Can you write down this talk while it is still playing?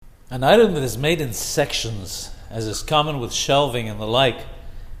An item that is made in sections, as is common with shelving and the like,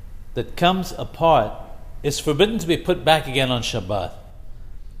 that comes apart, is forbidden to be put back again on Shabbat.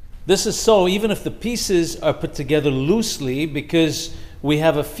 This is so even if the pieces are put together loosely, because we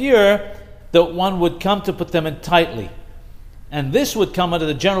have a fear that one would come to put them in tightly. And this would come under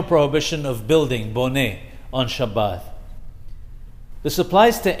the general prohibition of building, boneh, on Shabbat. This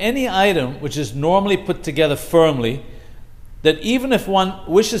applies to any item which is normally put together firmly, that even if one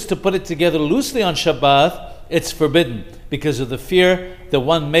wishes to put it together loosely on Shabbat, it's forbidden because of the fear that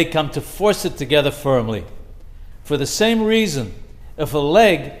one may come to force it together firmly. For the same reason, if a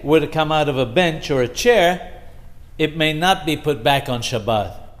leg were to come out of a bench or a chair, it may not be put back on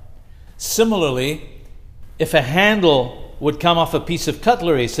Shabbat. Similarly, if a handle would come off a piece of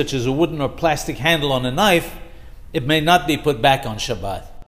cutlery, such as a wooden or plastic handle on a knife, it may not be put back on Shabbat.